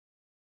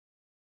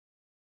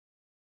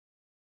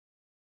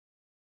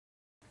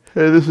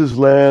Hey, this is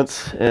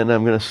Lance, and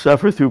I'm going to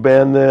suffer through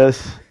Ban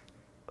This.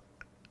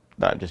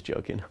 No, I'm just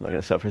joking. I'm not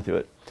going to suffer through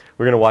it.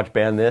 We're going to watch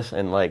Ban This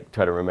and like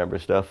try to remember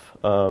stuff.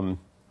 And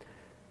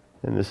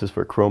this is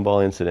for Chrome Ball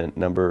Incident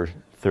number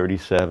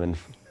 37.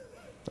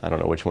 I don't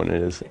know which one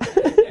it is.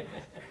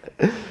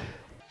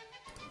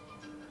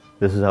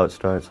 This is how it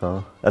starts,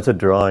 huh? That's a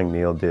drawing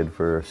Neil did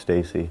for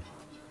Stacy.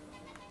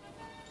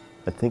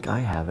 I think I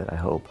have it, I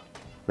hope.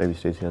 Maybe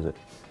Stacy has it.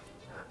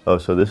 Oh,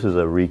 so this is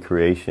a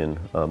recreation,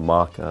 a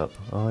mock-up.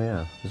 Oh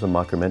yeah, this is a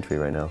mockumentary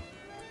right now.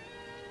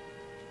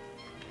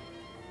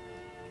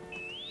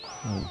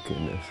 Oh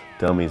goodness.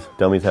 Dummies.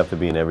 Dummies have to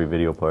be in every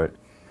video part.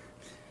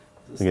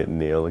 Look at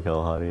Neil, look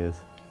how hot he is.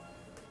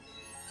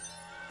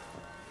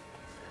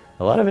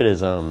 A lot of it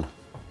is, I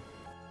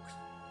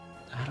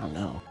don't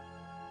know.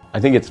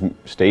 I think it's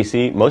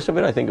Stacy. Most of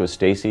it, I think it was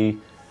Stacy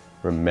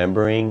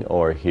remembering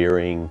or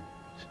hearing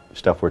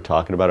stuff we're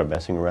talking about or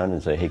messing around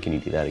and say, hey, can you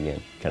do that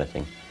again? Kind of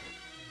thing.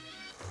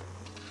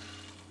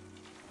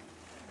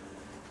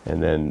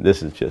 And then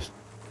this is just,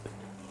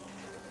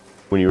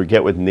 when you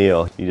get with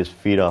Neil, you just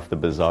feed off the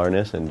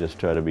bizarreness and just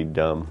try to be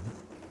dumb.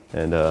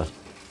 And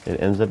it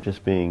ends up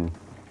just being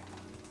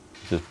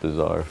just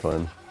bizarre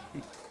fun.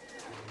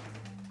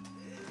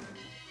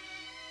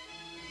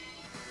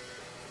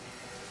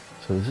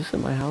 So is this at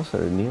my house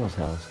or Neil's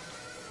house?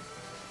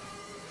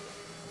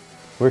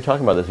 We were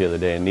talking about this the other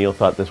day and Neil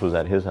thought this was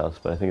at his house,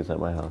 but I think it's at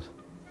my house.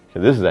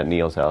 So this is at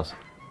Neil's house.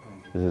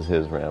 This is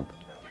his ramp.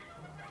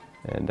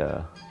 And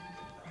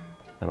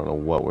I don't know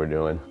what we're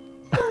doing.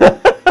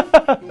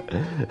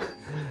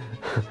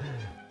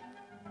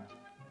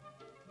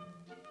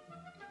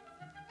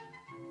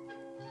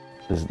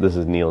 This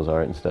is Neil's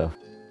art and stuff.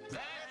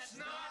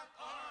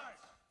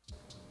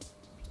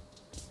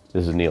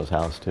 This is Neil's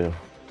house too.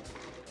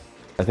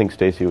 I think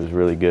Stacy was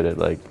really good at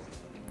like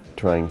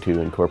trying to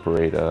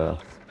incorporate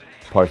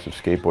parts of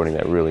skateboarding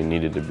that really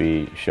needed to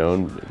be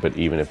shown, but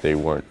even if they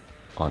weren't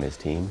on his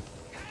team.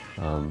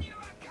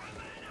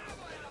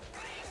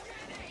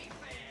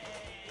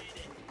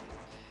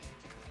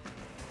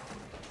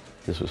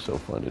 This was so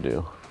fun to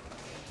do.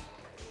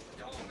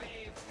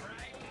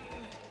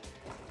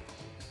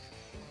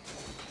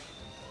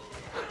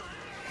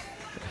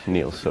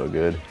 Neil's so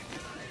good.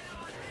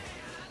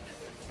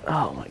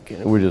 Oh my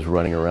goodness, we're just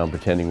running around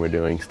pretending we're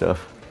doing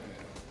stuff.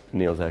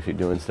 Neil's actually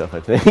doing stuff, I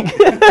think.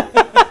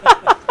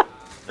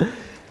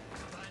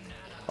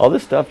 All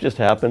this stuff just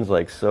happens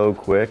like so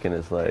quick, and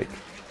it's like,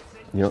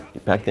 you know,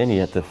 back then you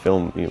had to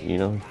film, you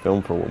know,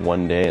 film for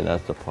one day, and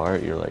that's the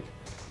part. You're like,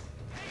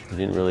 you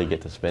didn't really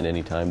get to spend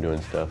any time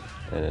doing stuff,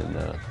 and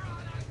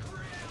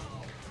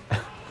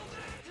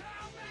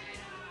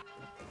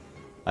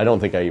I don't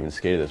think I even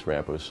skated this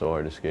ramp. It was so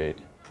hard to skate.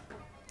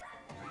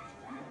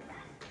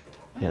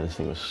 Yeah, this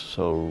thing was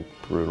so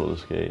brutal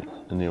to skate,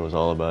 and it was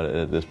all about it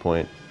at this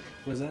point.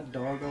 Was that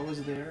dog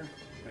always there?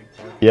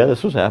 Yeah,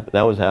 this was that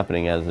was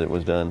happening as it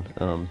was done.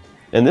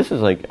 And this is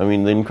like, I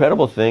mean, the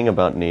incredible thing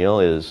about Neil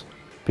is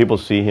people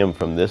see him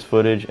from this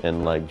footage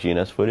and like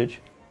GNS footage,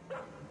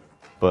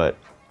 but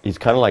he's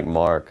kind of like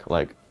Mark,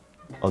 like,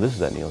 oh, this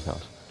is at Neil's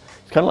house.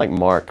 He's kind of like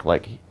Mark,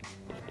 like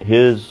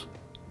his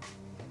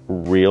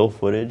real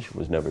footage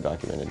was never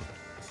documented.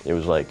 It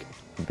was like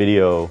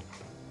video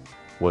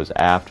was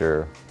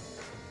after,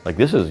 like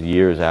this is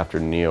years after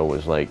Neil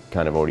was like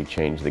kind of already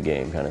changed the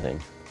game kind of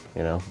thing,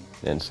 you know?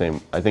 And same,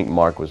 I think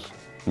Mark was,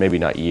 maybe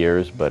not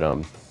years, but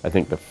I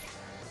think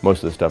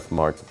most of the stuff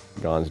Mark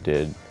Gons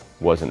did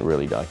wasn't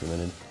really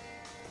documented.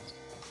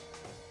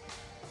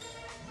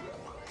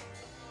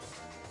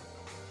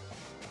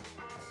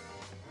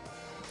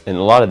 And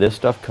a lot of this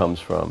stuff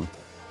comes from,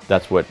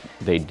 that's what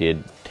they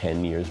did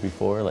 10 years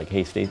before. Like,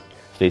 hey,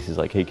 Stacy's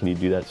like, hey, can you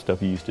do that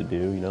stuff you used to do,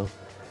 you know?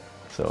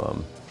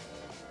 So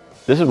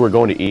this is, we're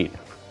going to eat.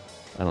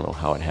 I don't know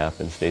how it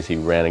happened. Stacy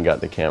ran and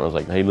got the camera, was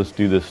like, hey, let's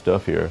do this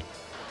stuff here.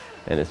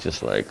 And it's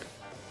just like,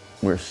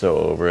 we're so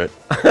over it.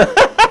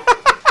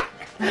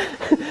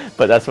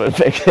 But that's what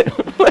makes it.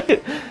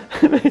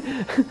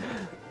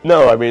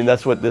 No, I mean,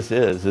 that's what this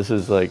is. This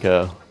is like,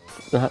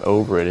 not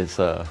over it, it's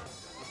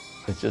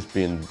just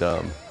being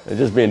dumb. It's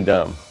just being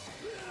dumb.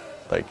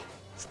 Like,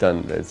 it's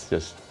done, it's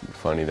just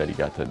funny that he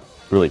got to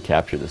really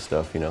capture this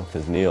stuff, you know?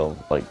 Because Neil,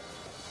 like,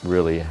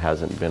 really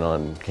hasn't been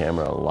on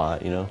camera a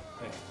lot, you know?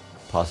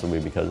 Possibly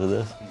because of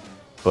this.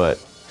 But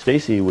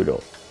Stacy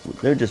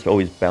they'd just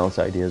always bounce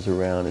ideas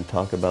around and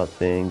talk about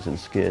things and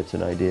skits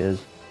and ideas.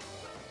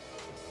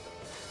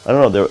 I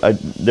don't know,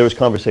 there was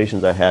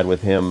conversations I had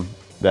with him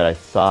that I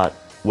thought,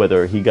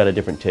 whether he got a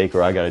different take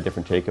or I got a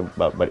different take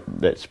about, but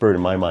that spurred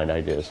in my mind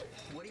ideas.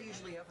 What do you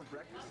usually have for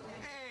breakfast?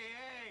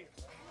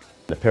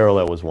 The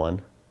Parallel was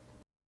one.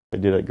 I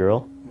did a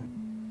girl.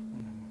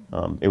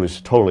 It was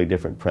a totally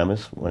different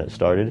premise when it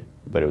started,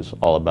 but it was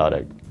all about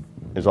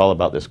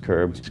this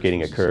curb,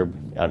 skating a curb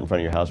out in front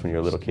of your house when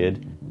you're a little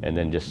kid, and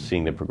then just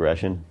seeing the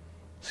progression,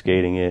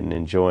 skating it and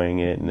enjoying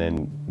it, and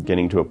then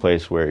getting to a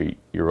place where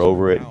you're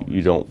over it.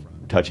 You don't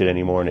touch it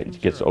anymore, and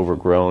it gets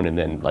overgrown, and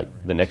then like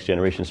the next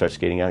generation starts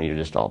skating out, and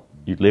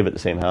you live at the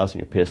same house,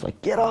 and you're pissed, like,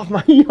 get off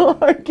my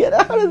yard, get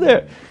out of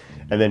there.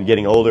 And then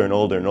getting older and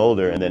older and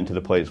older, and then to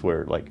the place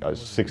where like I was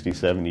 60,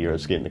 70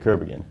 years skating the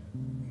curb again.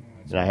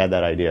 And I had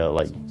that idea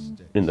like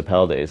in the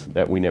Pal days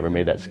that we never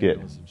made that skit.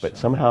 But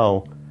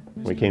somehow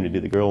when we came to do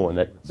the girl one,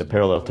 that the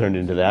parallel turned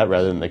into that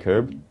rather than the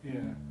curb.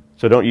 Yeah.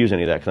 So don't use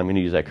any of that, because I'm going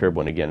to use that curb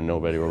one again and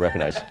nobody will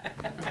recognize.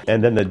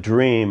 And then the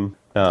dream,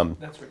 That's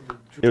right.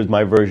 it was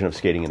my version of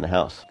skating in the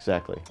house,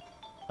 exactly.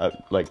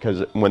 Like,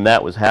 because when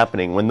that was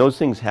happening, when those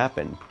things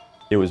happened,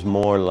 it was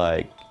more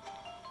like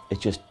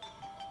it just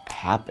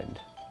happened.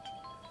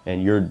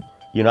 And you're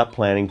not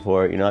planning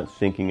for it, you're not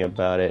thinking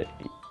about it,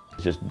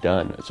 it's just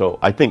done. So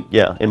I think,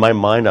 yeah, in my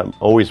mind, I'm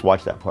always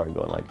watch that part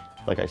going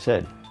like I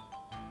said,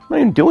 I'm not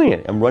even doing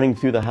it, I'm running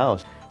through the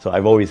house. So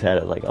I've always had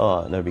it like,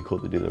 oh, that'd be cool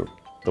to do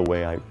the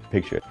way I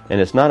picture it.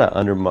 And it's not to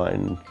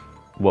undermine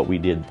what we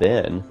did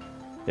then,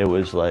 it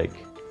was like,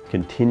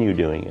 continue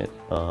doing it.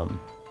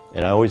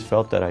 And I always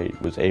felt that I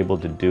was able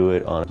to do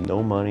it on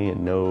no money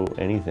and no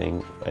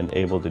anything, and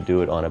able to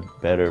do it on a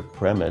better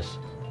premise,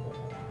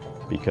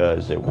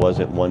 because it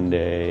wasn't one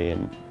day,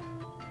 and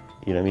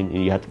you know what I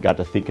mean? You got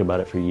to think about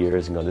it for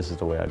years and go, this is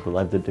the way I'd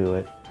love to do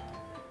it.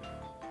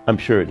 I'm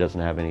sure it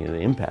doesn't have any of the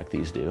impact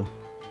these do,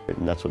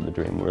 and that's what the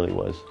dream really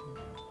was.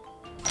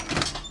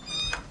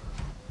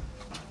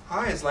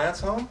 Hi, is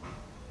Lance home?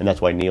 And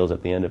that's why Neil's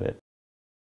at the end of it.